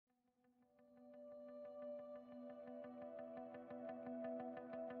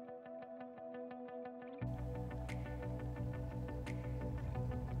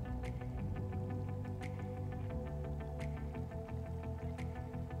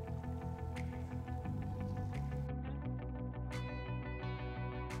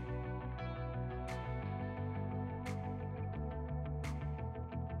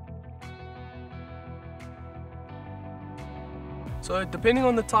So depending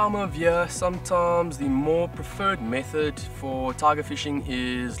on the time of year, sometimes the more preferred method for tiger fishing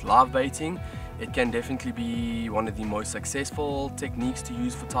is live baiting. It can definitely be one of the most successful techniques to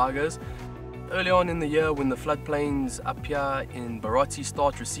use for tigers. Early on in the year, when the floodplains up here in Barotse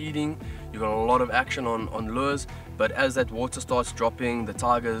start receding, you've got a lot of action on lures, but as that water starts dropping, the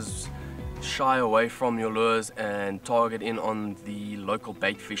tigers shy away from your lures and target in on the local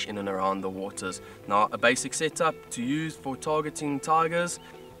bait fish in and around the waters. Now, a basic setup to use for targeting tigers.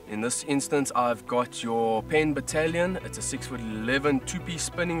 In this instance, I've got your Penn Battalion. It's a 6'11" two-piece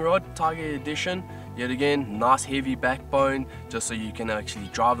spinning rod, Tiger edition. Yet again, nice heavy backbone, just so you can actually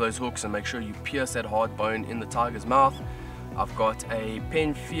drive those hooks and make sure you pierce that hard bone in the tiger's mouth. I've got a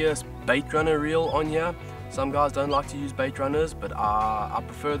Penn Fierce bait runner reel on here. Some guys don't like to use bait runners, but I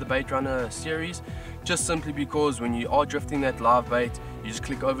prefer the bait runner series, just simply because when you are drifting that live bait, you just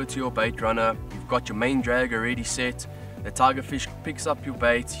click over to your bait runner, you've got your main drag already set, the tiger fish picks up your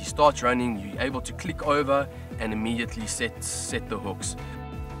bait, he starts running, you're able to click over and immediately set the hooks.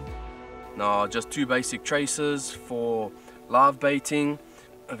 Now, just two basic traces for live baiting.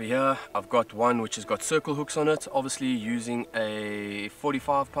 Over here I've got one which has got circle hooks on it, obviously using a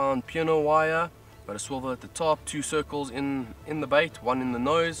 45-pound piano wire. Got a swivel at the top, two circles in the bait, one in the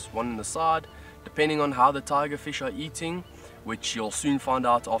nose, one in the side, depending on how the tiger fish are eating, which you'll soon find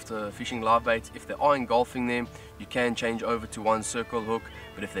out after fishing live bait. If they are engulfing them, you can change over to one circle hook,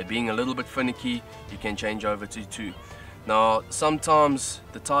 but if they're being a little bit finicky, you can change over to two. Now, sometimes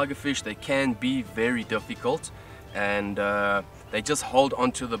the tiger fish, they can be very difficult, and they just hold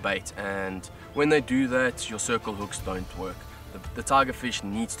onto the bait, and when they do that, your circle hooks don't work. The tiger fish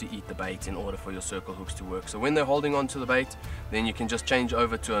needs to eat the bait in order for your circle hooks to work. So when they're holding on to the bait, then you can just change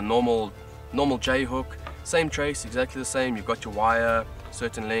over to a normal J hook. Same trace, exactly the same. You've got your wire,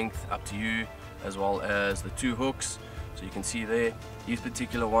 certain length, up to you, as well as the two hooks. So you can see there, these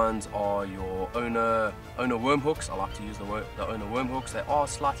particular ones are your owner worm hooks. I like to use the owner worm hooks. They are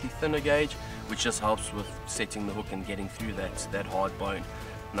slightly thinner gauge, which just helps with setting the hook and getting through that hard bone.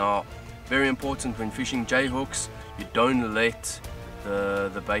 Now, very important when fishing J hooks, you don't let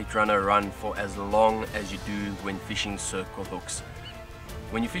the bait runner run for as long as you do when fishing circle hooks.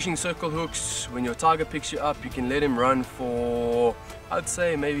 When you're fishing circle hooks, when your tiger picks you up, you can let him run for, I'd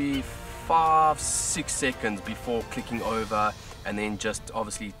say, maybe 5-6 seconds before clicking over and then just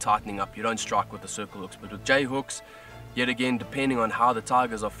obviously tightening up. You don't strike with the circle hooks, but with J hooks, yet again, depending on how the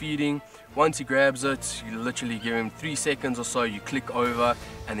tigers are feeding, once he grabs it, you literally give him 3 seconds or so, you click over,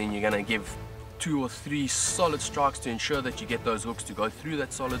 and then you're gonna give 2 or 3 solid strikes to ensure that you get those hooks to go through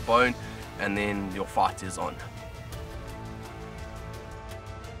that solid bone, and then your fight is on.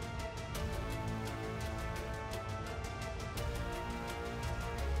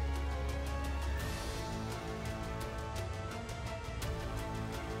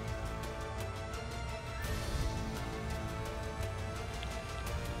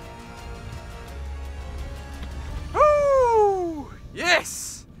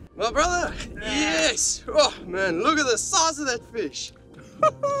 Yes! My brother! Yes! Oh man, look at the size of that fish!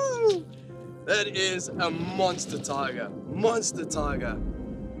 That is a monster tiger. Monster tiger.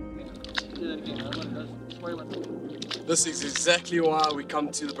 This is exactly why we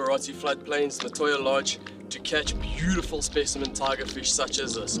come to the Barotse floodplains, Latoya Lodge, to catch beautiful specimen tiger fish such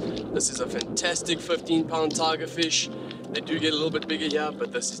as this. This is a fantastic 15-pound tiger fish. They do get a little bit bigger here,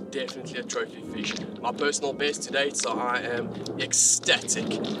 but this is definitely a trophy fish. My personal best to date, so I am ecstatic.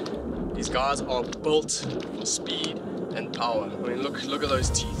 These guys are built for speed and power. I mean, look at those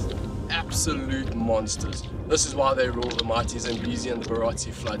teeth. Absolute monsters. This is why they rule the mighty Zambezi and the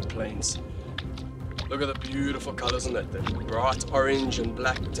Barotse floodplains. Look at the beautiful colors on that. The bright orange and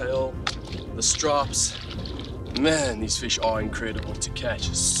black tail, the stripes. Man, these fish are incredible to catch.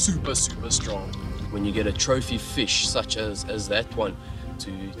 Super strong. When you get a trophy fish such as that one,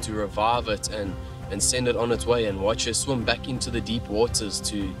 to revive it and send it on its way and watch her swim back into the deep waters,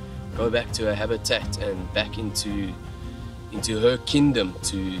 to go back to her habitat and back into her kingdom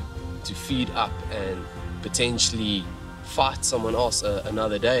to feed up and potentially fight someone else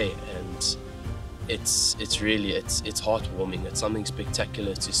another day. And it's heartwarming. It's something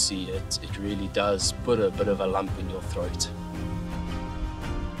spectacular to see. It really does put a bit of a lump in your throat.